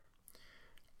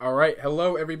All right.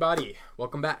 Hello, everybody.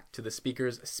 Welcome back to the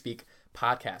Speakers Speak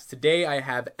podcast. Today, I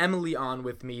have Emily on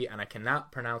with me, and I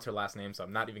cannot pronounce her last name, so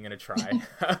I'm not even going to try.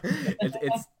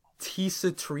 It's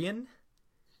Citrian.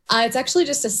 It's actually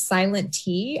just a silent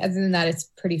T. Other than that, it's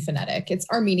pretty phonetic. It's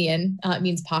Armenian. It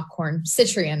means popcorn.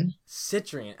 Citrian.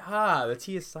 Citrian. Ah, the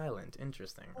T is silent.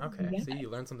 Interesting. Okay. Yeah. See, you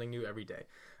learn something new every day.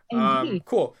 Indeed.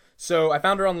 Cool. So I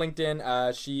found her on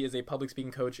LinkedIn. She is a public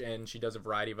speaking coach, and she does a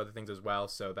variety of other things as well.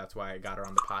 So that's why I got her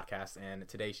on the podcast. And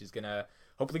today she's going to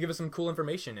hopefully give us some cool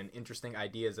information and interesting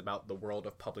ideas about the world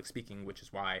of public speaking, which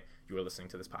is why you are listening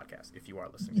to this podcast, if you are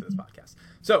listening to this podcast.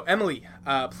 So Emily,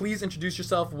 please introduce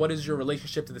yourself. What is your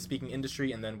relationship to the speaking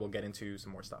industry? And then we'll get into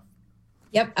some more stuff.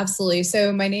 Yep, absolutely.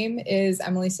 So my name is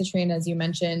Emily Citrian, as you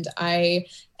mentioned. I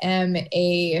am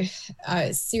a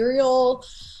serial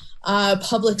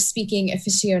public speaking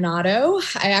aficionado.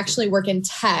 I actually work in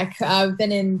tech. I've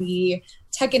been in the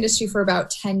tech industry for about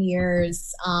 10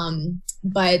 years.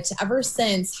 But ever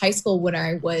since high school, when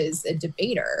I was a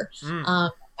debater,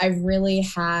 I've really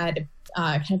had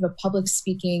kind of a public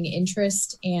speaking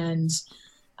interest and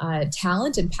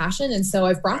talent and passion. And so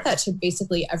I've brought that to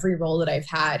basically every role that I've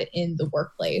had in the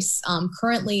workplace.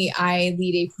 Currently, I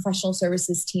lead a professional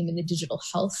services team in the digital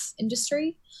health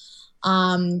industry.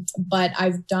 But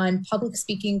I've done public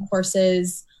speaking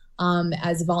courses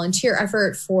as a volunteer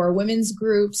effort for women's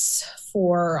groups,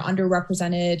 for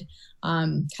underrepresented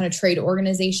kind of trade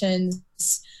organizations.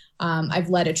 I've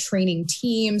led a training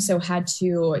team, so had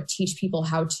to teach people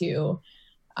how to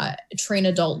train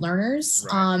adult learners.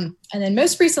 Right. And then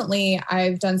most recently,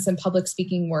 I've done some public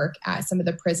speaking work at some of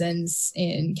the prisons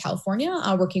in California,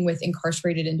 working with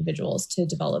incarcerated individuals to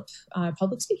develop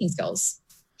public speaking skills.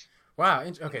 Wow.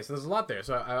 Okay, so there's a lot there.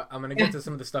 So I'm going to get to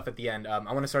some of the stuff at the end. I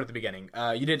want to start at the beginning.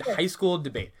 You did high school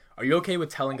debate. Are you okay with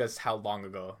telling us how long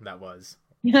ago that was?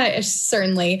 Yeah,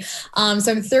 certainly. So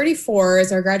I'm 34,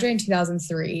 so I graduated in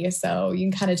 2003. So you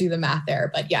can kind of do the math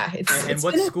there. But yeah, And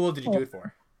what school did you do it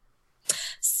for?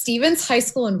 Stevens High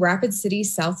School in Rapid City,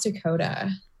 South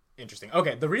Dakota. Interesting.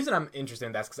 Okay, the reason I'm interested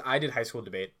in that is because I did high school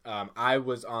debate. I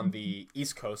was on the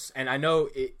East Coast, and I know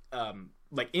it.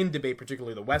 Like in debate,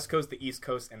 particularly the West Coast, the East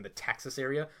Coast, and the Texas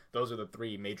area, those are the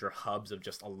three major hubs of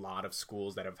just a lot of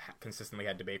schools that have consistently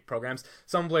had debate programs.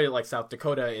 Some place like South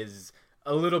Dakota is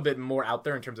a little bit more out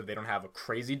there in terms of they don't have a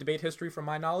crazy debate history from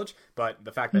my knowledge, but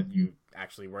the fact that you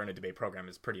actually were in a debate program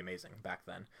is pretty amazing back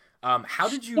then. How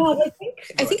did you... Well,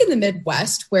 I think in the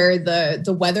Midwest where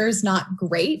the weather is not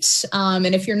great, and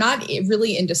if you're not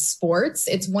really into sports,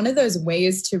 it's one of those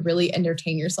ways to really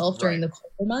entertain yourself during the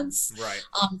colder months. Right.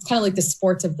 It's kind of like the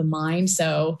sports of the mind.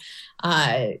 So,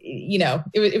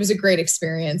 it was a great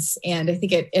experience. And I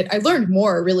think I learned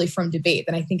more really from debate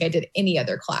than I think I did any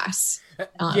other class.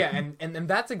 And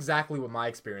that's exactly what my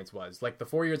experience was. Like the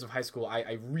 4 years of high school,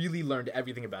 I really learned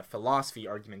everything about philosophy,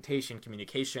 argumentation,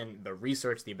 communication, the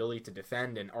research, the ability to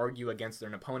defend and argue against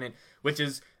an opponent, which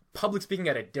is public speaking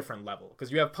at a different level. Because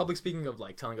you have public speaking of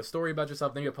like telling a story about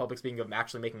yourself, then you have public speaking of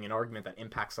actually making an argument that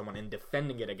impacts someone and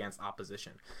defending it against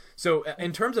opposition. So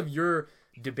in terms of your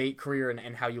debate career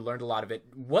and how you learned a lot of it,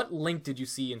 what link did you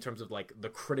see in terms of like the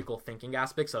critical thinking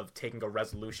aspects of taking a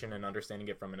resolution and understanding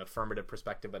it from an affirmative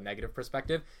perspective, a negative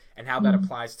perspective, and how that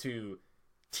applies to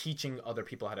teaching other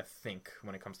people how to think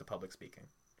when it comes to public speaking?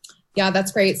 Yeah,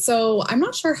 that's great. So I'm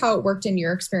not sure how it worked in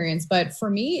your experience, but for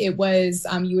me, it was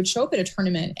you would show up at a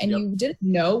tournament and you didn't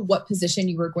know what position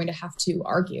you were going to have to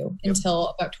argue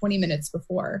until about 20 minutes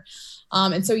before.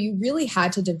 And so you really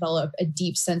had to develop a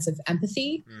deep sense of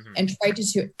empathy and try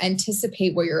to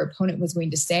anticipate what your opponent was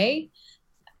going to say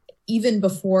even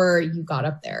before you got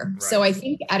up there. Right. So I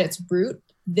think at its root,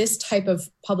 this type of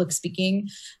public speaking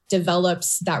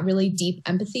develops that really deep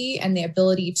empathy and the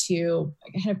ability to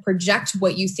kind of project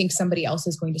what you think somebody else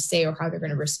is going to say or how they're going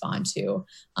to respond to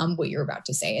what you're about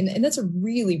to say. And that's a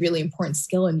really, really important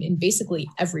skill in basically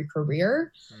every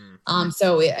career.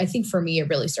 So I think for me, it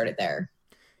really started there.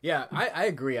 Yeah, I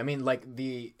agree. I mean, like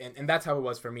and that's how it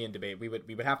was for me in debate. We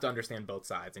would have to understand both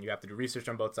sides, and you have to do research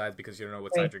on both sides because you don't know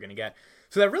what side you're going to get.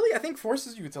 So that really, I think,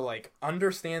 forces you to like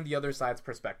understand the other side's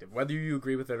perspective, whether you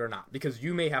agree with it or not, because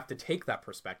you may have to take that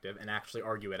perspective and actually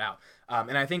argue it out.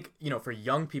 And I think, for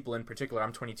young people in particular,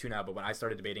 I'm 22 now, but when I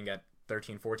started debating at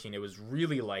 13, 14, it was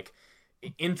really like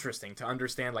interesting to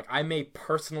understand, like, I may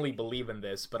personally believe in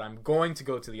this, but I'm going to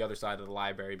go to the other side of the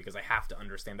library because I have to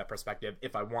understand that perspective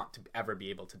if I want to ever be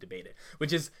able to debate it,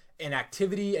 which is an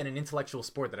activity and an intellectual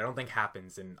sport that I don't think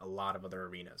happens in a lot of other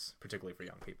arenas, particularly for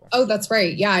young people. Oh, that's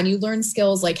right. Yeah. And you learn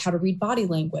skills like how to read body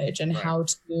language and Right. how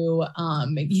to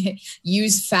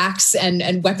use facts and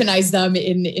weaponize them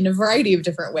in a variety of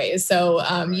different ways. So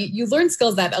Right. you learn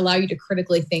skills that allow you to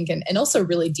critically think and also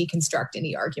really deconstruct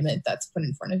any argument that's put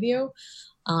in front of you.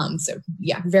 So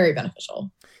yeah, very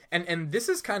beneficial. And this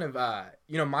is kind of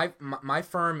you know, my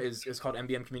firm is called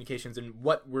MBM Communications, and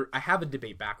I have a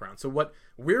debate background. So what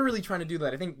we're really trying to do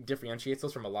that I think differentiates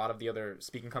us from a lot of the other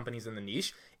speaking companies in the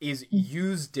niche is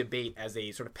use debate as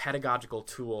a sort of pedagogical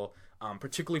tool,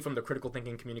 particularly from the critical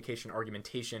thinking, communication,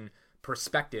 argumentation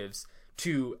perspectives,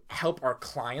 to help our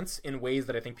clients in ways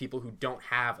that I think people who don't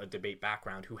have a debate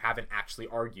background, who haven't actually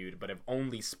argued but have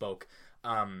only spoke,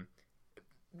 I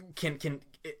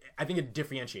think it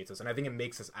differentiates us, and I think it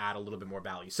makes us add a little bit more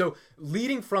value. So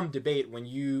leading from debate,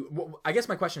 I guess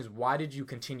my question is, why did you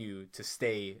continue to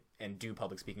stay and do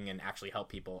public speaking and actually help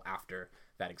people after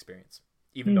that experience,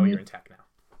 even though you're in tech now?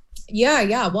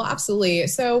 Yeah. Well, absolutely.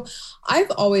 So I've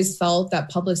always felt that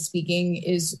public speaking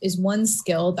is one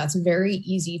skill that's very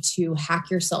easy to hack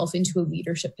yourself into a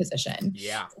leadership position.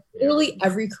 Yeah. Literally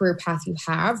every career path you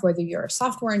have, whether you're a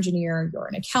software engineer, you're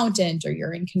an accountant, or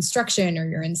you're in construction, or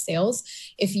you're in sales,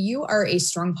 if you are a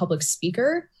strong public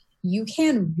speaker, you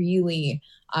can really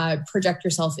project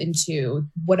yourself into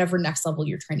whatever next level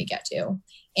you're trying to get to.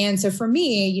 And so for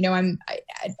me, you know,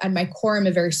 at my core, I'm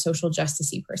a very social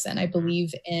justice-y person. I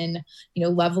believe in, you know,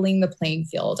 leveling the playing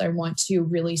field. I want to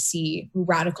really see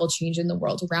radical change in the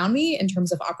world around me in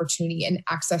terms of opportunity and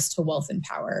access to wealth and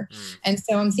power. And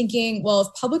so I'm thinking, well, if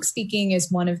public speaking is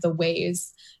one of the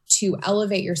ways to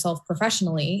elevate yourself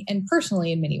professionally and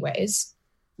personally in many ways,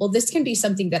 well, this can be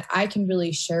something that I can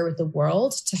really share with the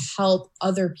world to help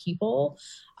other people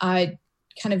kind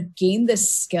of gain this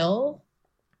skill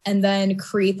and then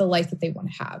create the life that they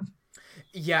want to have.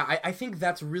 Yeah, I think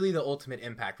that's really the ultimate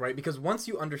impact, right? Because once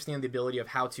you understand the ability of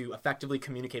how to effectively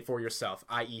communicate for yourself,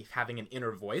 i.e. having an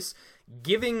inner voice,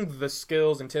 giving the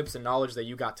skills and tips and knowledge that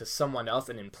you got to someone else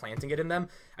and implanting it in them,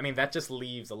 I mean, that just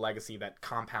leaves a legacy that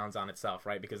compounds on itself,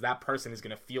 right? Because that person is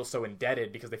going to feel so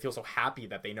indebted because they feel so happy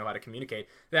that they know how to communicate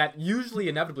that usually,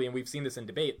 inevitably, and we've seen this in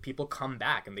debate, people come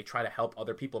back and they try to help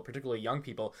other people, particularly young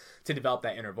people, to develop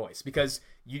that inner voice. Because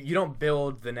you don't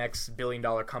build the next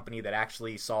billion-dollar company that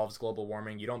actually solves global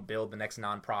warming. You don't build the next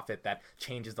nonprofit that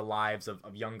changes the lives of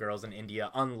young girls in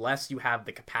India unless you have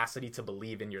the capacity to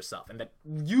believe in yourself. And that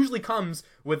usually comes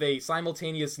with a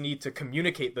simultaneous need to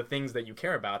communicate the things that you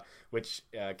care about, which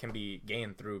can be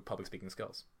gained through public speaking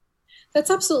skills. That's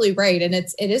absolutely right. And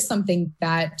it is something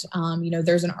that, you know,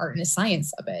 there's an art and a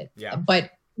science of it. Yeah.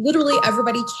 But literally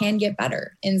everybody can get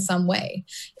better in some way.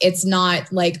 It's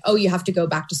not like, oh, you have to go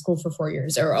back to school for 4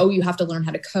 years, or, oh, you have to learn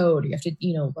how to code, or you have to,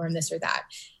 you know, learn this or that.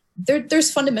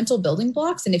 There's fundamental building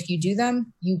blocks. And if you do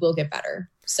them, you will get better.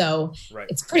 So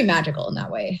It's pretty magical in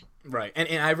that way. Right.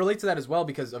 And I relate to that as well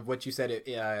because of what you said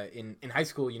in high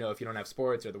school. You know, if you don't have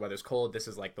sports or the weather's cold, this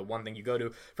is like the one thing you go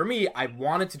to. For me, I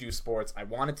wanted to do sports. I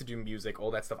wanted to do music,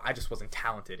 all that stuff. I just wasn't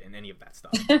talented in any of that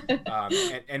stuff.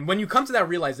 And when you come to that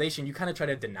realization, you kind of try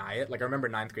to deny it. Like I remember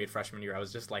 9th grade freshman year, I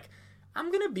was just like,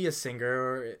 I'm going to be a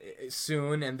singer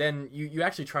soon. And then you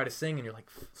actually try to sing and you're like,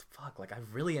 fuck, like I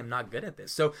really am not good at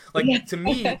this. So like to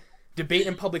me, debate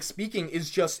and public speaking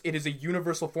is it is a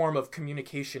universal form of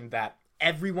communication that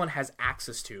everyone has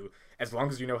access to as long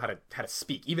as you know how to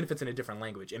speak, even if it's in a different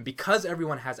language. And because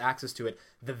everyone has access to it,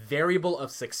 the variable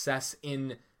of success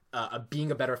in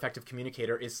being a better effective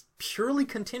communicator is purely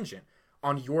contingent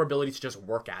on your ability to just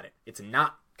work at it. It's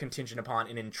not contingent upon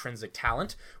an intrinsic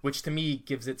talent, which to me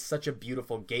gives it such a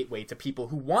beautiful gateway to people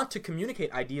who want to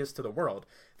communicate ideas to the world.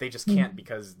 They just can't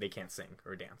because they can't sing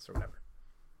or dance or whatever.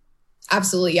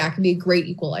 Absolutely. Yeah, it can be a great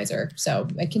equalizer. So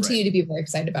I continue to be very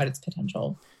excited about its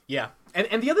potential. Yeah.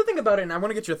 And the other thing about it, and I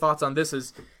want to get your thoughts on this,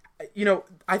 is, you know,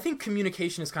 I think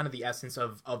communication is kind of the essence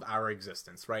of our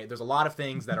existence, right? There's a lot of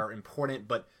things that are important,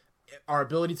 but our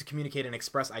ability to communicate and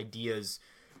express ideas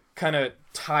kind of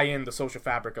tie in the social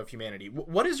fabric of humanity.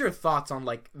 What is your thoughts on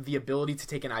like the ability to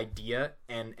take an idea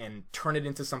and turn it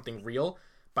into something real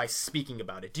by speaking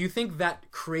about it? Do you think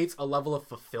that creates a level of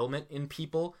fulfillment in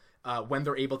people when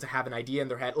they're able to have an idea in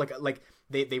their head? Like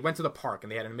they went to the park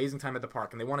and they had an amazing time at the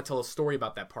park and they want to tell a story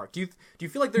about that park. Do you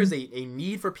feel like there's a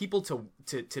need for people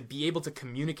to be able to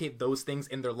communicate those things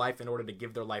in their life in order to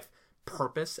give their life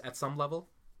purpose at some level?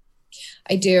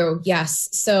 I do, yes.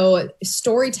 So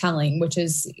storytelling, which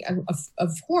is a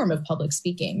form of public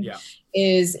speaking, Yeah.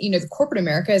 is, the corporate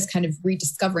America is kind of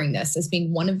rediscovering this as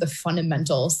being one of the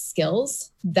fundamental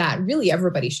skills that really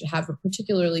everybody should have,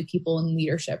 particularly people in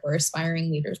leadership or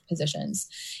aspiring leaders positions.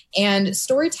 And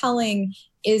storytelling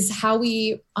is how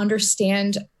we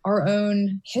understand our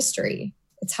own history.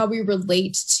 It's how we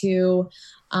relate to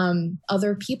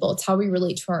other people. It's how we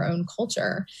relate to our own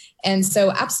culture. And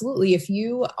so absolutely, if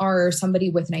you are somebody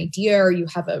with an idea or you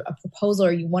have a proposal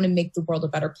or you want to make the world a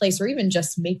better place, or even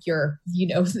just make your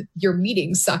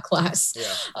meetings suck less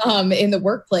in the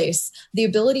workplace, the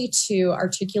ability to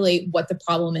articulate what the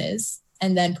problem is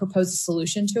and then propose a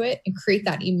solution to it and create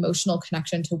that emotional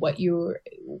connection to what you're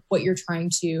trying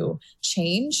to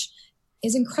change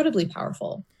is incredibly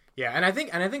powerful. Yeah. And I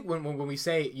think when we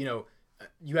say,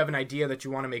 you have an idea that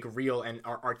you want to make real and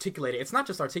articulate it. It's not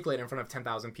just articulate it in front of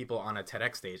 10,000 people on a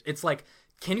TEDx stage. It's like,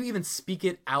 can you even speak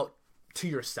it out to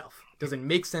yourself? Does it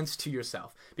make sense to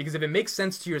yourself? Because if it makes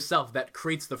sense to yourself, that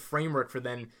creates the framework for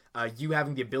then you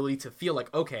having the ability to feel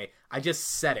like, okay, I just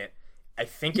said it. I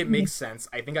think it makes sense.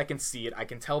 I think I can see it. I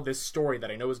can tell this story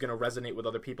that I know is going to resonate with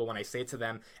other people when I say it to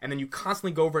them. And then you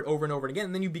constantly go over it over and over again.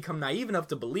 And then you become naive enough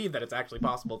to believe that it's actually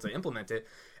possible to implement it.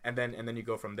 And then you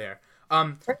go from there.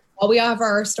 All we have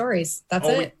are our stories. That's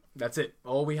it. That's it.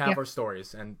 All we have are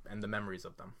stories and the memories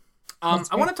of them.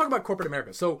 I want to talk about corporate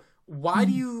America. So why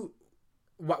do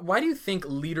you think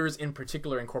leaders in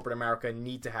particular in corporate America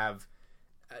need to have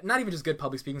not even just good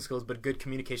public speaking skills, but good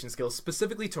communication skills,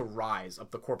 specifically to rise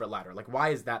up the corporate ladder? Like, why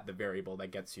is that the variable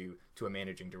that gets you to a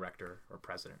managing director or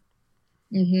president?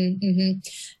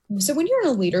 So when you're in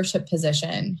a leadership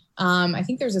position, I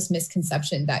think there's this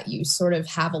misconception that you sort of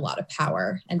have a lot of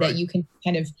power and that you can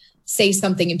kind of say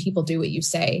something and people do what you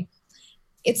say.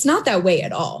 It's not that way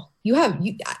at all.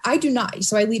 I do not.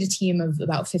 So I lead a team of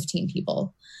about 15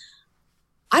 people.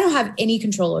 I don't have any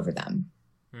control over them.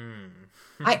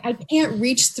 I can't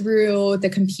reach through the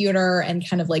computer and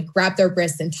kind of like grab their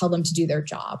wrists and tell them to do their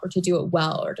job or to do it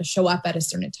well or to show up at a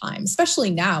certain time,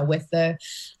 especially now with the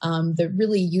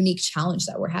really unique challenge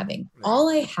that we're having. All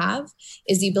I have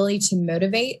is the ability to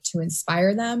motivate, to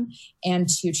inspire them, and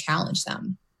to challenge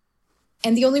them.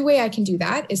 And the only way I can do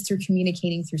that is through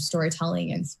communicating, through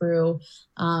storytelling, and through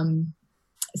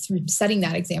setting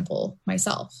that example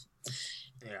myself.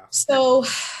 Yeah. So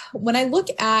when I look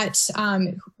at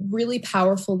really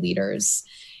powerful leaders,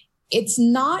 it's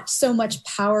not so much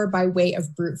power by way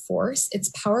of brute force, it's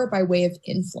power by way of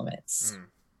influence.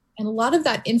 And a lot of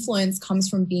that influence comes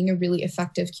from being a really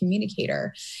effective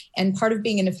communicator. And part of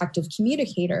being an effective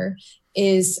communicator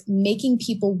is making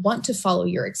people want to follow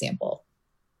your example.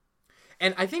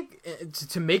 And I think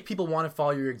to make people want to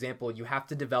follow your example, you have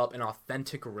to develop an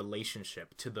authentic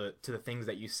relationship to the things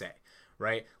that you say.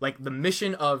 Right? Like the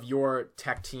mission of your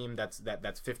tech team that's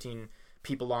 15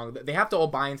 people long, they have to all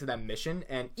buy into that mission.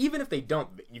 And even if they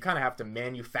don't, you kind of have to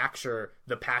manufacture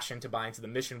the passion to buy into the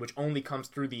mission, which only comes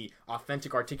through the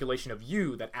authentic articulation of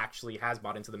you that actually has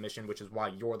bought into the mission, which is why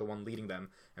you're the one leading them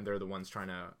and they're the ones trying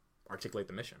to articulate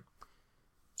the mission.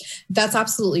 That's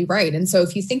absolutely right. And so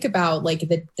if you think about like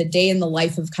the day in the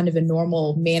life of kind of a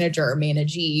normal manager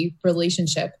managee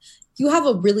relationship, you have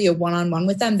a one-on-one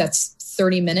with them that's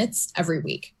 30 minutes every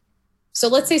week. So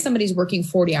let's say somebody's working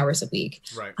 40 hours a week.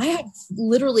 Right. I have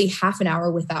literally half an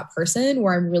hour with that person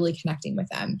where I'm really connecting with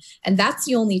them. And that's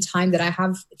the only time that I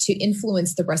have to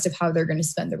influence the rest of how they're going to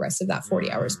spend the rest of that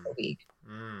 40 hours per week.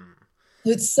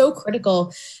 It's so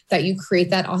critical that you create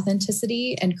that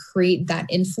authenticity and create that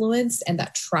influence and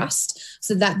that trust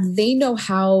so that they know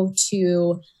how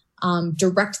to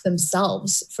direct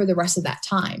themselves for the rest of that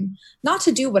time. Not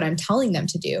to do what I'm telling them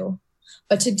to do,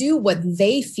 but to do what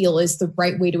they feel is the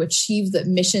right way to achieve the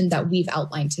mission that we've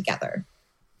outlined together.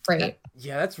 Right.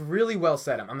 Yeah, that's really well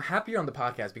said. I'm happy you're on the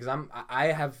podcast because I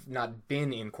have not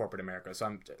been in corporate America. So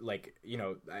I'm like,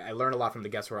 I learn a lot from the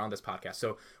guests who are on this podcast.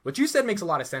 So what you said makes a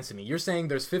lot of sense to me. You're saying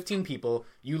there's 15 people,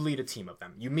 you lead a team of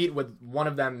them. You meet with one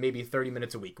of them maybe 30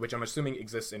 minutes a week, which I'm assuming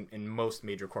exists in most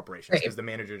major corporations because the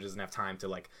manager doesn't have time to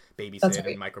like babysit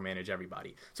and micromanage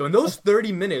everybody. So in those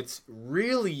 30 minutes,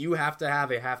 really you have to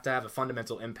have a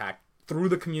fundamental impact through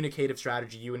the communicative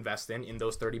strategy you invest in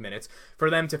those 30 minutes for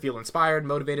them to feel inspired,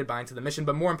 motivated, buy into the mission,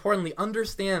 but more importantly,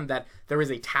 understand that there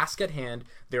is a task at hand.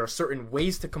 There are certain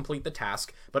ways to complete the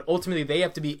task, but ultimately they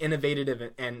have to be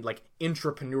innovative and like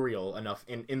entrepreneurial enough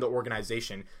in the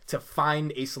organization to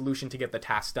find a solution to get the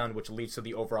task done, which leads to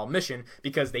the overall mission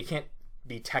because they can't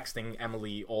be texting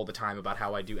Emily all the time about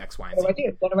how I do X, Y, and Z.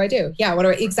 What do I do? Yeah,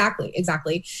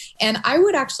 exactly. And I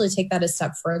would actually take that a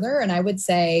step further and I would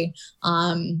say,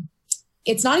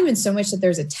 it's not even so much that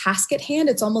there's a task at hand,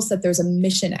 it's almost that there's a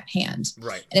mission at hand.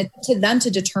 Right. And it's to them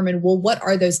to determine, well, what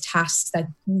are those tasks that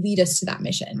lead us to that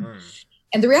mission?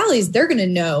 And the reality is they're going to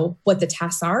know what the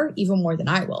tasks are even more than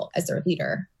I will as their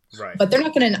leader. Right. But they're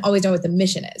not going to always know what the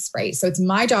mission is, right? So it's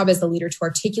my job as the leader to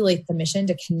articulate the mission,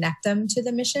 to connect them to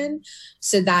the mission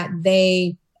so that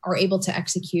they are able to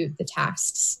execute the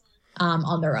tasks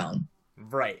on their own.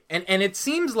 Right. And it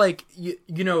seems like,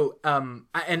 I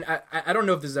don't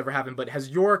know if this has ever happened, but has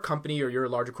your company or your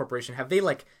larger corporation, have they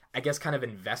like, I guess, kind of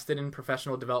invested in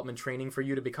professional development training for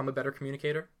you to become a better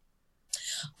communicator?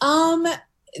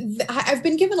 I've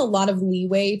been given a lot of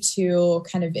leeway to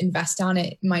kind of invest on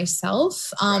it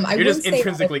myself. Right. You're just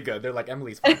intrinsically good. They're like,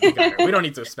 Emily's fine. We got her. We don't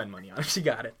need to spend money on her. She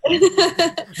got it.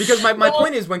 Because my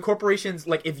point is, when corporations,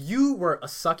 like, if you were a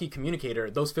sucky communicator,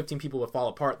 those 15 people would fall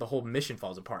apart. The whole mission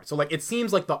falls apart. So, like, it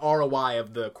seems like the ROI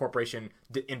of the corporation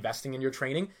investing in your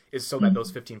training is so that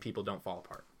those 15 people don't fall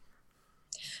apart.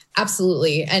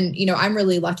 Absolutely. And, I'm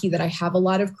really lucky that I have a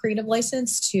lot of creative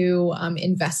license to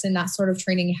invest in that sort of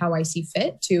training how I see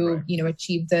fit to, right,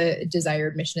 achieve the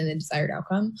desired mission and the desired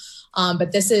outcome.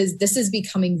 But this is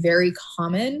becoming very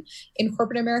common in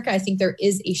corporate America. I think there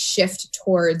is a shift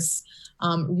towards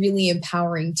really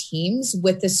empowering teams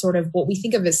with this sort of what we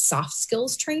think of as soft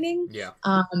skills training. Yeah.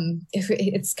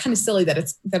 It's kind of silly that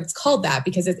it's called that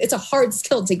because it's a hard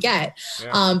skill to get.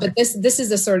 Yeah. But this is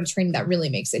the sort of training that really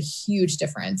makes a huge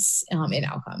difference in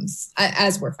outcomes,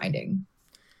 as we're finding.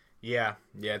 Yeah.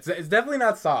 It's definitely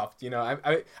not soft.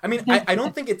 I mean, I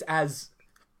don't think it's as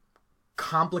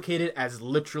complicated as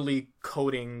literally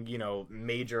coding,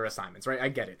 major assignments, right? I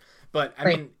get it. But I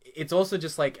mean, it's also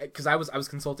just like, because I was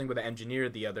consulting with an engineer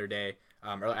the other day,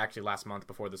 or actually last month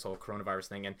before this whole coronavirus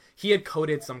thing, and he had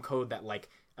coded some code that like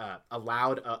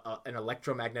allowed an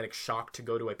electromagnetic shock to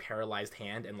go to a paralyzed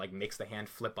hand and like makes the hand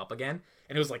flip up again,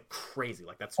 and it was like crazy.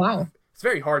 Like that's wow. It's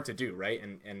very hard to do, right?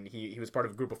 And he was part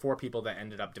of a group of 4 people that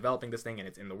ended up developing this thing, and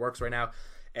it's in the works right now.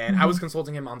 And I was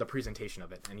consulting him on the presentation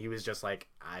of it, and he was just like,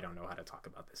 I don't know how to talk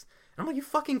about this. And I'm like, you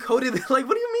fucking coded it. Like,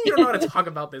 what do you mean you don't know how to talk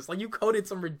about this? Like, you coded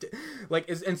some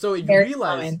and so you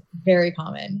realize very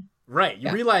common. Right.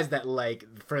 You realize that, like,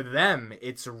 for them,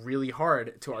 it's really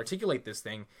hard to articulate this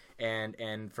thing.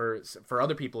 And for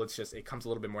other people, it comes a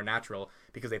little bit more natural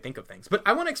because they think of things. But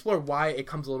I want to explore why it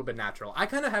comes a little bit natural. I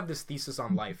kind of have this thesis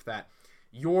on life that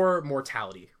your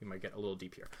mortality, we might get a little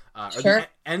deep here, or the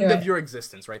end of your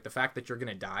existence, right? The fact that you're going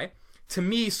to die, to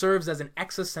me, serves as an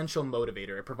existential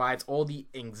motivator. It provides all the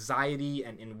anxiety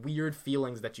and weird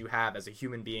feelings that you have as a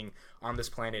human being on this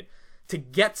planet to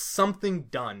get something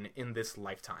done in this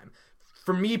lifetime.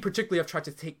 For me, particularly, I've tried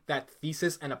to take that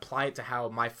thesis and apply it to how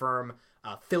my firm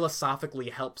philosophically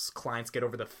helps clients get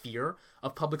over the fear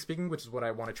of public speaking, which is what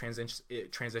I want to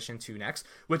transition to next,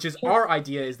 which is our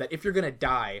idea is that if you're going to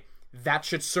die, that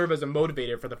should serve as a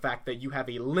motivator for the fact that you have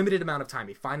a limited amount of time,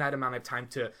 a finite amount of time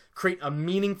to create a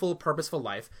meaningful, purposeful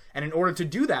life. And in order to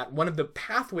do that, one of the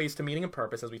pathways to meaning and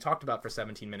purpose, as we talked about for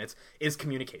 17 minutes, is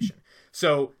communication.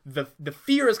 So the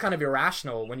fear is kind of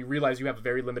irrational when you realize you have a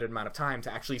very limited amount of time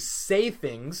to actually say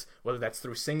things, whether that's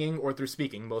through singing or through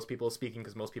speaking. Most people are speaking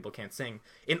because most people can't sing,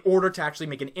 in order to actually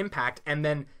make an impact. And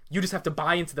then you just have to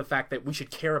buy into the fact that we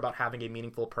should care about having a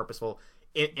meaningful, purposeful,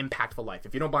 impactful life.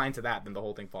 If you don't buy into that, then the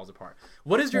whole thing falls apart.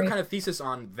 What is your kind of thesis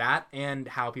on that and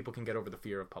how people can get over the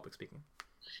fear of public speaking?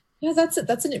 Yeah, that's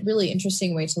a really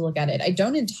interesting way to look at it. I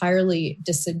don't entirely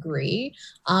disagree,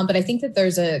 but I think that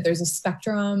there's a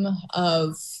spectrum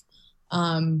of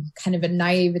kind of a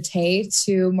naivete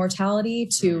to mortality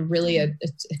to really a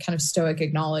kind of stoic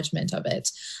acknowledgement of it.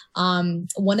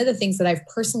 One of the things that I've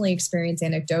personally experienced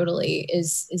anecdotally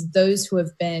is those who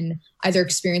have been either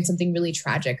experienced something really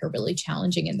tragic or really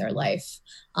challenging in their life,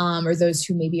 or those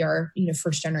who maybe are,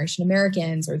 first generation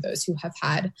Americans, or those who have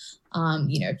had,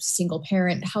 single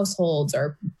parent households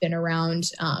or been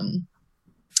around,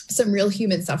 some real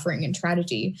human suffering and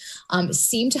tragedy,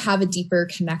 seem to have a deeper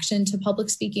connection to public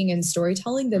speaking and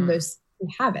storytelling than those who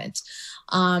haven't.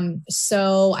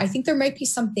 So I think there might be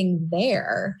something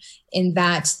there in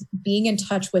that being in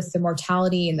touch with the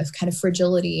mortality and the kind of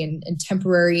fragility and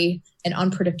temporary and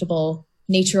unpredictable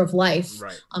nature of life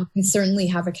can certainly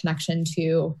have a connection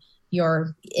to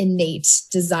your innate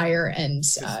desire and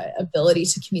ability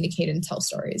to communicate and tell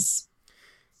stories.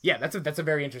 Yeah, that's a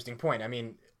very interesting point. I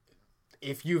mean,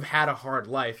 if you've had a hard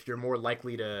life, you're more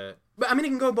likely to... But I mean, it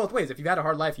can go both ways. If you've had a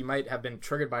hard life, you might have been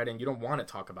triggered by it and you don't want to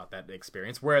talk about that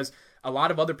experience. Whereas a lot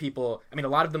of other people, I mean, a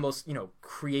lot of the most,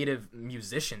 creative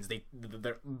musicians,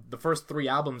 the first 3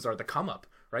 albums are the come up,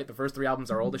 right? The first 3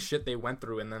 albums are all the shit they went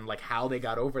through and then like how they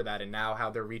got over that and now how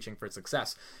they're reaching for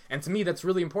success. And to me, that's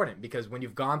really important because when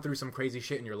you've gone through some crazy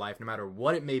shit in your life, no matter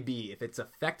what it may be, if it's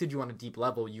affected you on a deep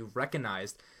level, you've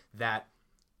recognized that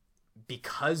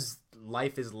because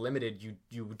life is limited,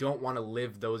 you don't want to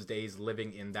live those days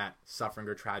living in that suffering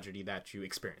or tragedy that you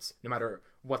experience, no matter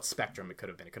what spectrum it could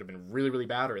have been. It could have been really, really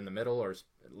bad or in the middle or a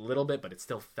little bit, but it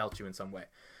still felt you in some way.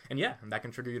 And that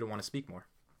can trigger you to want to speak more.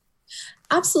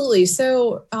 Absolutely.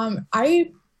 So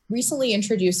I recently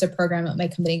introduced a program at my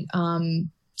company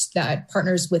that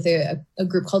partners with a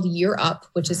group called Year Up,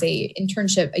 which is a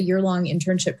year-long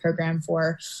internship program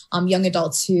for young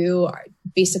adults who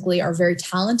basically are very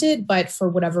talented, but for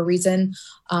whatever reason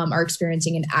are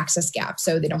experiencing an access gap.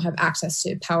 So they don't have access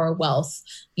to power, wealth,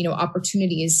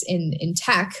 opportunities in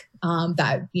tech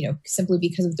that, simply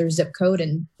because of their zip code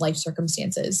and life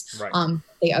circumstances, right.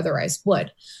 They otherwise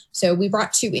would. So we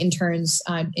brought 2 interns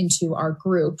into our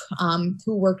group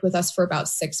who worked with us for about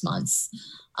 6 months.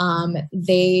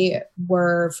 They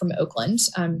were from Oakland.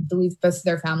 I believe both of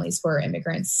their families were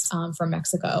immigrants from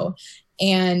Mexico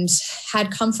and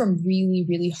had come from really,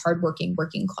 really hardworking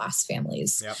working class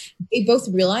families. Yep. They both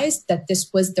realized that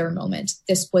this was their moment.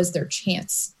 This was their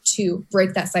chance to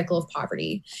break that cycle of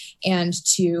poverty and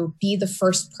to be the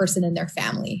first person in their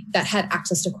family that had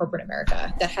access to corporate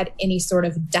America, that had any sort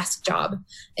of desk job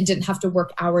and didn't have to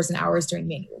work hours and hours doing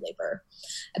manual labor.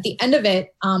 At the end of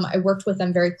it, I worked with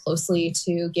them very closely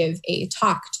to give a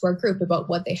talk to our group about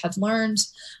what they had learned,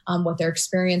 what their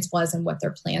experience was, and what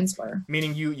their plans were.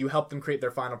 Meaning you helped them create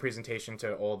their final presentation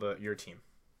to your team.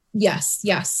 Yes.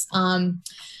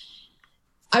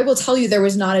 I will tell you, there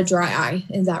was not a dry eye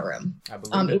in that room. I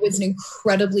believe it was an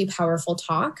incredibly powerful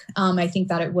talk. I think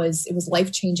that it was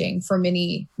life-changing for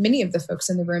many of the folks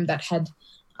in the room that had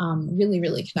really,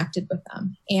 really connected with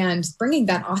them, and bringing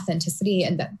that authenticity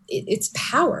and that it's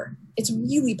power. It's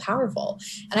really powerful.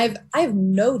 And I have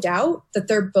no doubt that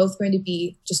they're both going to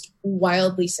be just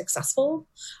wildly successful,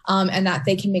 and that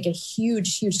they can make a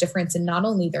huge, huge difference in not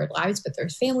only their lives, but their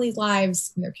families'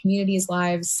 lives and their communities'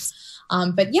 lives.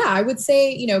 But yeah, I would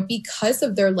say, because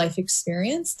of their life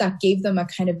experience, that gave them a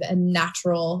kind of a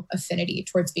natural affinity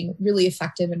towards being really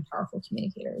effective and powerful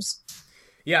communicators.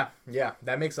 Yeah,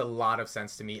 that makes a lot of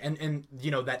sense to me. And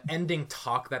that ending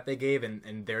talk that they gave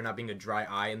and there not being a dry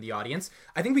eye in the audience,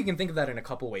 I think we can think of that in a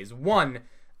couple ways. One,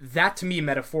 that to me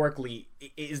metaphorically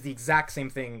is the exact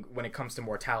same thing when it comes to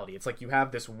mortality. It's like you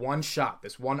have this one shot,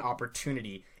 this one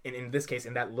opportunity, in this case,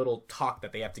 in that little talk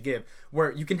that they have to give,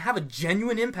 where you can have a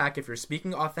genuine impact if you're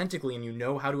speaking authentically and you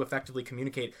know how to effectively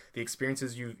communicate the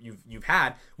experiences you've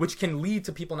had, which can lead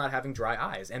to people not having dry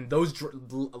eyes. And those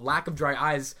lack of dry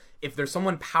eyes, if there's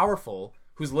someone powerful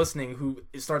who's listening who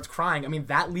starts crying, I mean,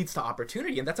 that leads to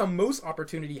opportunity. And that's how most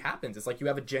opportunity happens. It's like you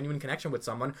have a genuine connection with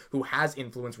someone who has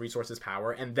influence, resources,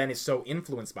 power, and then is so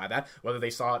influenced by that, whether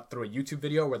they saw it through a YouTube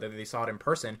video, whether they saw it in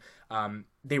person,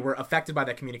 they were affected by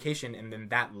that communication, and then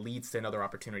that leads to another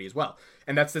opportunity as well.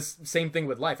 And that's the same thing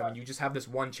with life. I mean, you just have this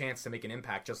one chance to make an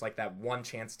impact, just like that one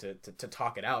chance to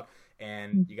talk it out,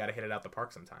 and you got to hit it out the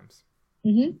park sometimes.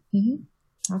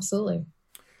 Absolutely.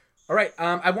 All right,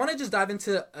 I want to just dive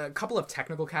into a couple of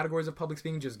technical categories of public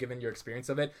speaking, just given your experience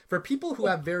of it. For people who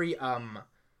have very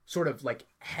sort of like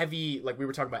heavy, like we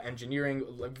were talking about engineering,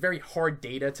 like very hard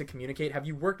data to communicate, have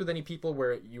you worked with any people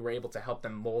where you were able to help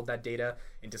them mold that data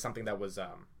into something that was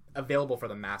available for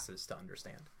the masses to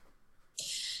understand?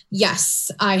 Yes,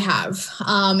 I have.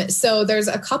 So there's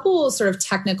a couple sort of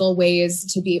technical ways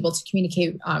to be able to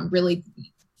communicate really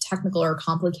technical or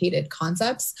complicated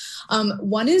concepts.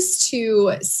 One is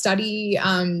to study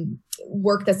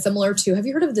work that's similar to, have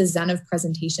you heard of the Zen of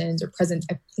presentations, or I think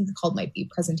the called might be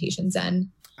Presentation Zen?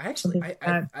 I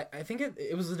think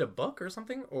it was a book or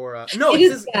something, or no, it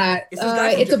is that.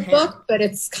 It's a book, but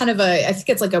it's kind of I think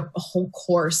it's like a whole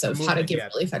course of how to give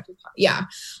really effective. Yeah.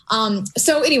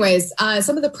 So anyways,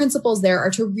 some of the principles there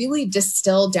are to really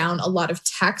distill down a lot of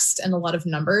text and a lot of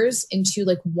numbers into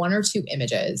like 1 or 2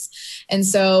 images. And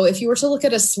so if you were to look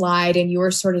at a slide and you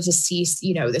were sort of to see,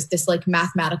 this like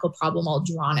mathematical problem all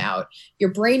drawn out,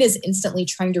 your brain is instantly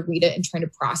trying to read it and trying to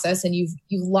process, and you've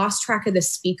lost track of the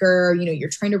speaker. You're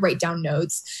trying to write down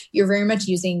notes. You're very much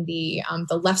using the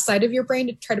left side of your brain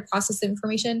to try to process the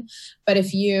information. But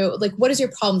if you what is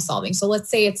your problem solving? So let's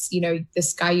say it's,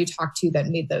 this guy you talked to that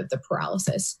made the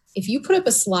paralysis. If you put up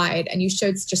a slide and you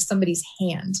showed just somebody's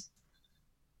hand,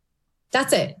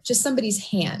 That's it. Just somebody's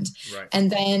hand. Right.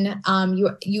 And then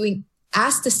you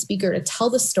ask the speaker to tell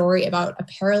the story about a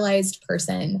paralyzed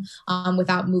person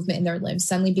without movement in their limbs,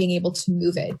 suddenly being able to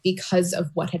move it because of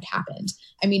what had happened.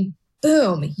 I mean,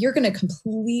 boom, you're going to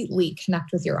completely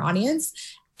connect with your audience.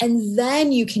 And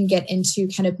then you can get into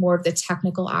kind of more of the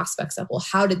technical aspects of, well,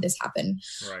 how did this happen?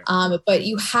 Right. But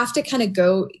you have to kind of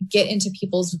get into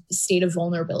people's state of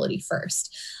vulnerability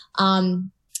first.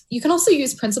 You can also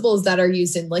use principles that are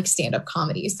used in like stand-up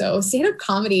comedy. So stand-up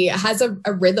comedy has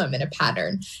a rhythm and a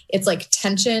pattern. It's like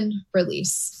tension,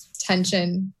 release,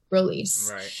 tension,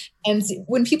 release. Right. And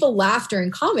when people laugh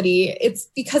during comedy, it's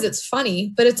because it's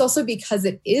funny, but it's also because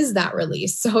it is that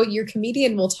release. So your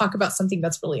comedian will talk about something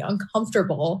that's really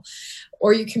uncomfortable,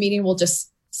 or your comedian will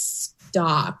just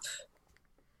stop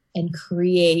and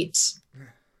create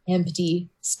empty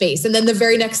space. And then the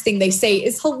very next thing they say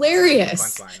is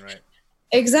hilarious. Punchline, right?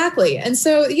 Exactly. And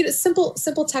so,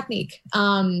 simple technique.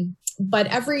 But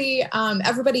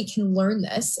everybody can learn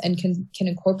this and can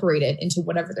incorporate it into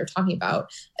whatever they're talking about,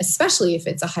 especially if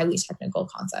it's a highly technical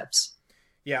concept.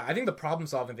 Yeah, I think the problem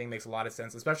solving thing makes a lot of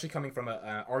sense, especially coming from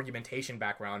an argumentation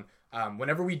background.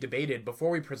 Whenever we debated,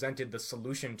 before we presented the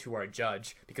solution to our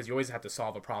judge, because you always have to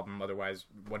solve a problem, otherwise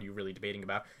what are you really debating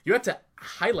about? You have to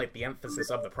highlight the emphasis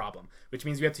of the problem, which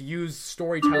means you have to use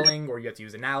storytelling, or you have to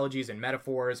use analogies and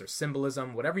metaphors or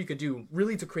symbolism, whatever you could do,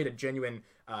 really to create a genuine,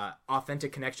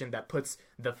 authentic connection that puts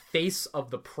the face of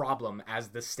the problem as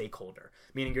the stakeholder.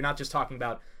 Meaning you're not just talking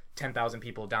about 10,000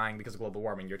 people dying because of global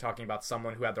warming. You're talking about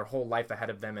someone who had their whole life ahead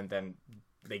of them, and then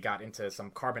they got into some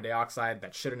carbon dioxide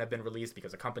that shouldn't have been released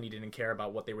because a company didn't care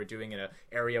about what they were doing in an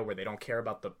area where they don't care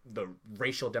about the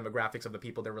racial demographics of the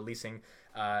people they're releasing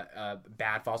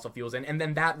bad fossil fuels in. And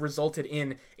then that resulted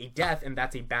in a death, and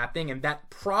that's a bad thing. And that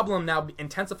problem now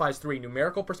intensifies through a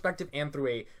numerical perspective and through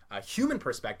a human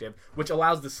perspective, which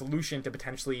allows the solution to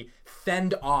potentially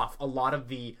fend off a lot of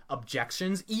the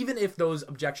objections, even if those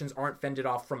objections aren't fended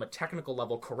off from a technical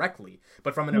level correctly.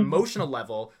 But from an emotional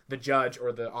level, the judge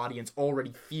or the audience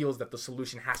already feels that the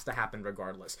solution has to happen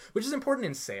regardless, which is important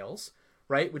in sales,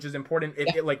 right? Which is important.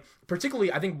 Like,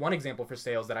 particularly, I think one example for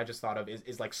sales that I just thought of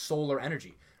is like solar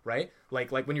energy, right?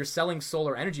 Like when you're selling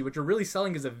solar energy, what you're really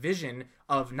selling is a vision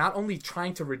of not only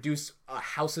trying to reduce a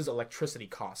house's electricity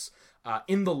costs,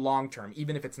 in the long term,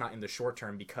 even if it's not in the short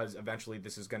term, because eventually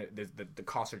this is going to, the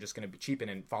costs are just going to be cheapened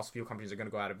and fossil fuel companies are going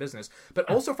to go out of business, but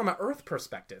also from an earth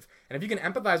perspective. And if you can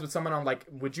empathize with someone on like,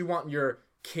 would you want your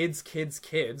kids,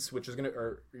 which is going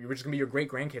to be your great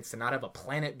grandkids, to not have a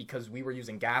planet because we were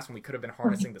using gas when we could have been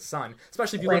harnessing the sun,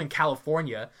 especially if you live in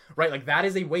California, right? Like that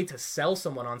is a way to sell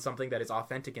someone on something that is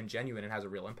authentic and genuine and has a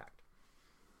real impact.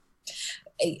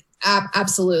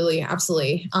 Absolutely.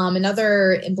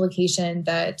 Another implication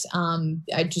that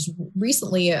I just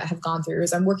recently have gone through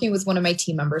is I'm working with one of my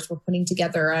team members. We're putting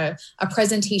together a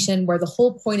presentation where the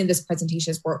whole point of this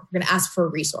presentation is we're going to ask for a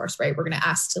resource, right? We're going to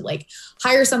ask to like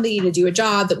hire somebody to do a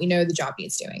job that we know the job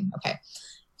needs doing. Okay.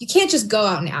 You can't just go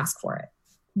out and ask for it.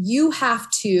 You have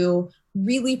to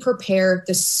really prepare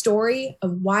the story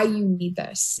of why you need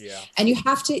this. Yeah. And you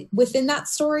have to, within that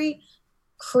story,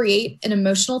 create an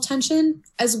emotional tension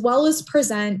as well as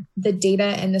present the data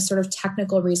and the sort of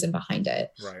technical reason behind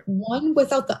it. Right. One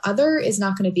without the other is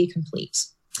not going to be complete.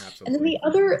 Absolutely.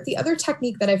 And then the other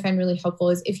technique that I find really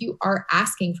helpful is if you are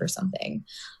asking for something.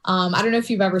 I don't know if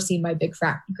you've ever seen My Big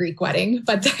Fat Greek Wedding,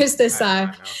 but there's this. I've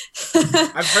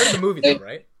heard of the movie though,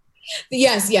 right?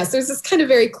 Yes. There's this kind of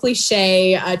very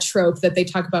cliche trope that they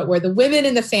talk about where the women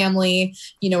in the family,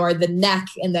 are the neck,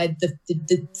 and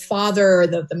the father or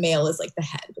the male is like the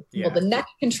head. Yeah. Well, the neck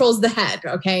controls the head.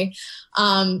 Okay.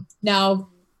 Now,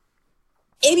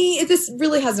 this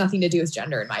really has nothing to do with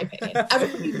gender, in my opinion.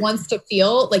 Everybody wants to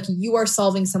feel like you are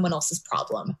solving someone else's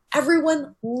problem.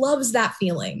 Everyone loves that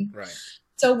feeling. Right.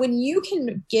 So when you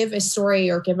can give a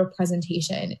story or give a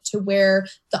presentation to where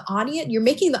you're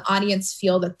making the audience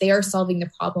feel that they are solving the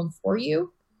problem for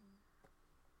you,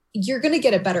 you're going to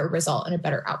get a better result and a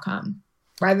better outcome.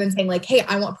 Rather than saying like, hey,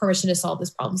 I want permission to solve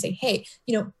this problem. Say, hey,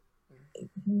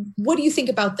 what do you think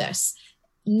about this?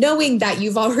 Knowing that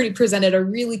you've already presented a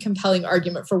really compelling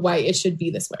argument for why it should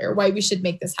be this way, or why we should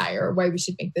make this higher, or why we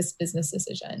should make this business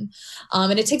decision.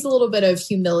 And it takes a little bit of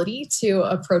humility to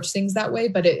approach things that way,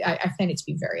 but I find it to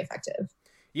be very effective.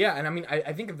 Yeah, and I mean,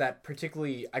 I think of that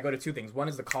particularly, I go to two things. One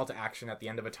is the call to action at the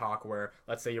end of a talk where,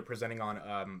 let's say you're presenting on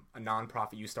a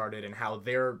nonprofit you started and how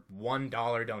their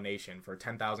 $1 donation for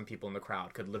 10,000 people in the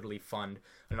crowd could literally fund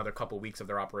another couple weeks of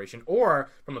their operation. Or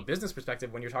from a business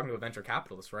perspective, when you're talking to a venture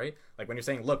capitalist, right? Like when you're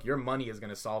saying, look, your money is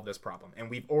going to solve this problem. And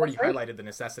we've already highlighted the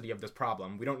necessity of this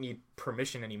problem. We don't need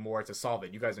permission anymore to solve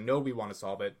it. You guys know we want to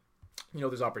solve it.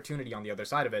 there's opportunity on the other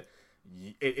side of it.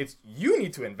 It's you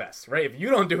need to invest, right? If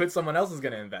you don't do it, someone else is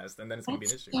going to invest, and then it's going to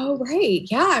be an issue. Oh, right.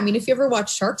 Yeah. I mean, if you ever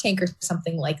watch Shark Tank or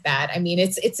something like that, I mean,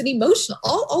 it's an emotional,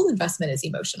 all investment is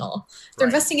emotional. They're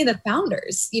investing in the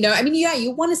founders, I mean, yeah, you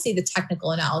want to see the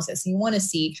technical analysis, and you want to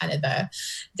see kind of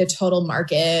the total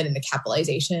market and the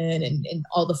capitalization and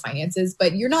all the finances,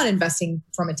 but you're not investing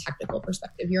from a technical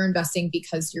perspective. You're investing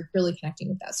because you're really connecting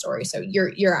with that story. So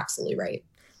you're absolutely right.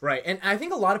 Right. And I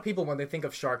think a lot of people, when they think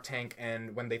of Shark Tank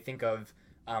and when they think of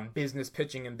business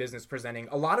pitching and business presenting,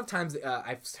 a lot of times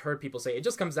I've heard people say it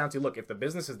just comes down to, look, if the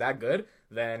business is that good,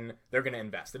 then they're going to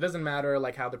invest. It doesn't matter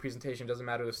like how the presentation, doesn't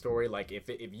matter the story. Like if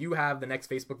you have the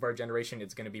next Facebook of our generation,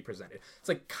 it's going to be presented. It's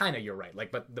like kind of, you're right.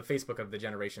 Like, but the Facebook of the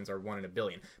generations are 1 in a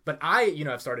billion. But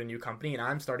I've started a new company and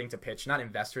I'm starting to pitch not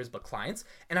investors, but clients.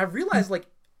 And I've realized like,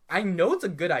 I know it's a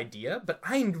good idea, but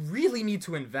I really need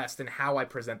to invest in how I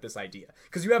present this idea.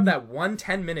 Because you have that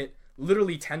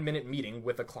 10-minute meeting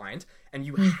with a client, and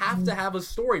you have to have a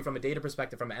story from a data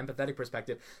perspective, from an empathetic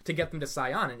perspective, to get them to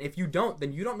sign on. And if you don't,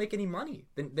 then you don't make any money.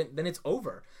 Then it's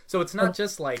over. So it's not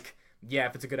just like, yeah,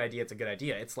 if it's a good idea, it's a good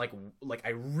idea. It's like I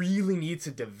really need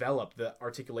to develop the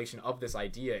articulation of this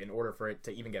idea in order for it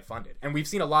to even get funded. And we've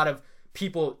seen a lot of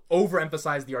people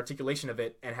overemphasize the articulation of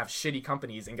it and have shitty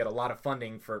companies and get a lot of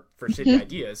funding for shitty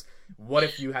ideas. What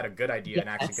if you had a good idea and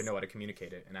actually could know how to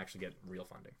communicate it and actually get real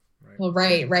funding? Right? Well,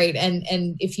 right.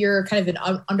 And if you're kind of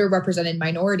an underrepresented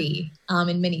minority,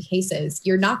 in many cases,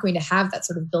 you're not going to have that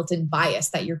sort of built-in bias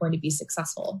that you're going to be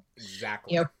successful.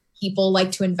 Exactly. People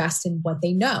like to invest in what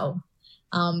they know.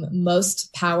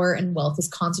 Most power and wealth is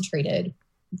concentrated,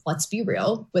 let's be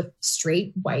real, with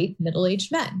straight, white, middle-aged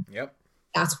men. Yep.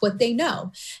 That's what they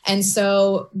know. And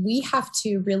so we have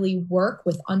to really work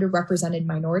with underrepresented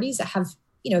minorities that have,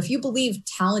 if you believe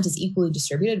talent is equally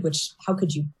distributed, which how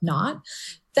could you not,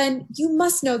 then you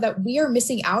must know that we are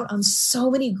missing out on so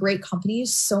many great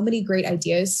companies, so many great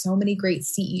ideas, so many great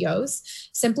CEOs,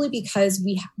 simply because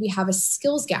we have a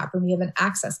skills gap and we have an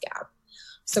access gap.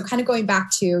 So kind of going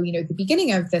back to, the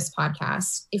beginning of this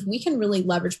podcast, if we can really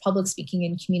leverage public speaking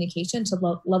and communication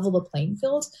to level the playing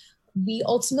field, we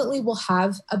ultimately will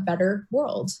have a better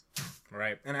world.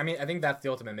 Right. And I mean, I think that's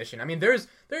the ultimate mission. I mean, there's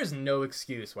no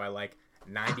excuse why like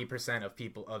 90% of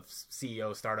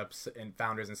CEO startups and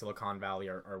founders in Silicon Valley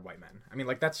are white men. I mean,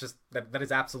 like that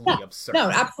is absolutely absurd. No,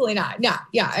 absolutely not.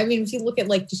 Yeah. I mean, if you look at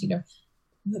like, just,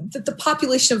 the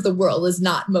population of the world is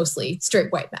not mostly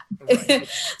straight white men. Right.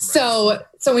 So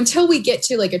until we get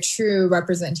to like a true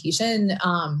representation,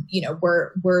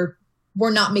 we're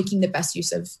not making the best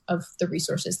use of the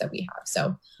resources that we have.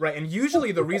 So right. And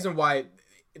usually the reason why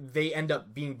they end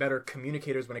up being better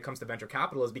communicators when it comes to venture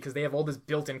capital is because they have all this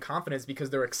built-in confidence because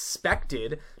they're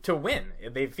expected to win.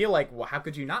 They feel like, well, how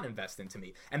could you not invest into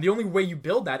me? And the only way you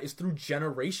build that is through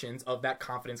generations of that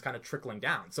confidence kind of trickling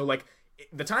down. So like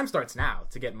the time starts now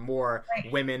to get more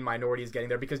women, minorities getting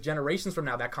there, because generations from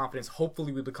now, that confidence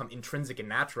hopefully will become intrinsic and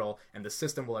natural, and the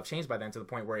system will have changed by then to the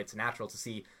point where it's natural to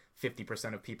see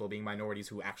 50% of people being minorities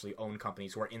who actually own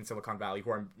companies, who are in Silicon Valley,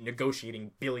 who are negotiating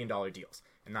billion-dollar deals,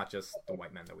 and not just the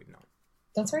white men that we've known.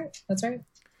 That's right.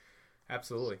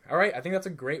 Absolutely. All right. I think that's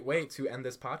a great way to end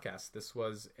this podcast. This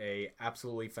was a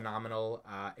absolutely phenomenal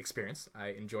experience. I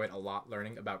enjoyed a lot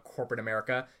learning about corporate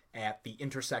America at the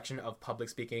intersection of public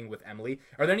speaking with Emily.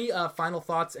 Are there any final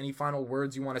thoughts, any final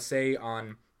words you want to say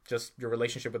on just your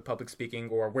relationship with public speaking,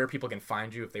 or where people can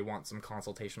find you if they want some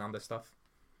consultation on this stuff?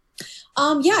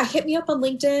 Hit me up on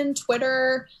LinkedIn,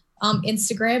 Twitter,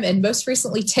 Instagram, and most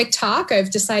recently TikTok.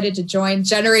 I've decided to join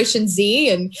Generation Z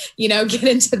and, get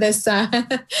into this,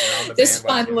 this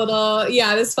fun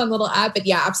little app. But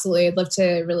yeah, absolutely. I'd love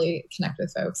to really connect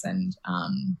with folks and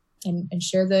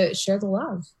share the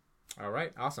love. All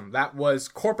right. Awesome. That was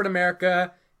corporate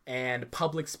America and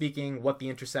public speaking, what the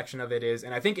intersection of it is.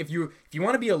 And I think if you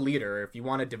want to be a leader, if you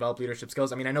want to develop leadership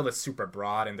skills, I mean, I know that's super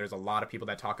broad and there's a lot of people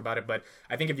that talk about it, but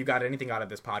I think if you got anything out of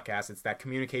this podcast, it's that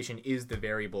communication is the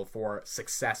variable for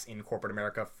success in corporate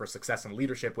America, for success in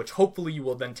leadership, which hopefully you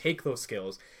will then take those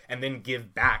skills and then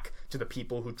give back to the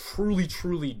people who truly,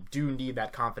 truly do need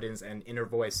that confidence and inner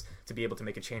voice to be able to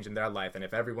make a change in their life. And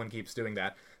if everyone keeps doing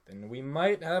that, then we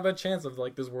might have a chance of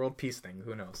like this world peace thing.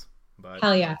 Who knows? But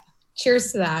hell yeah.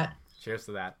 Cheers to that. Cheers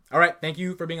to that. All right. Thank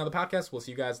you for being on the podcast. We'll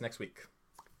see you guys next week.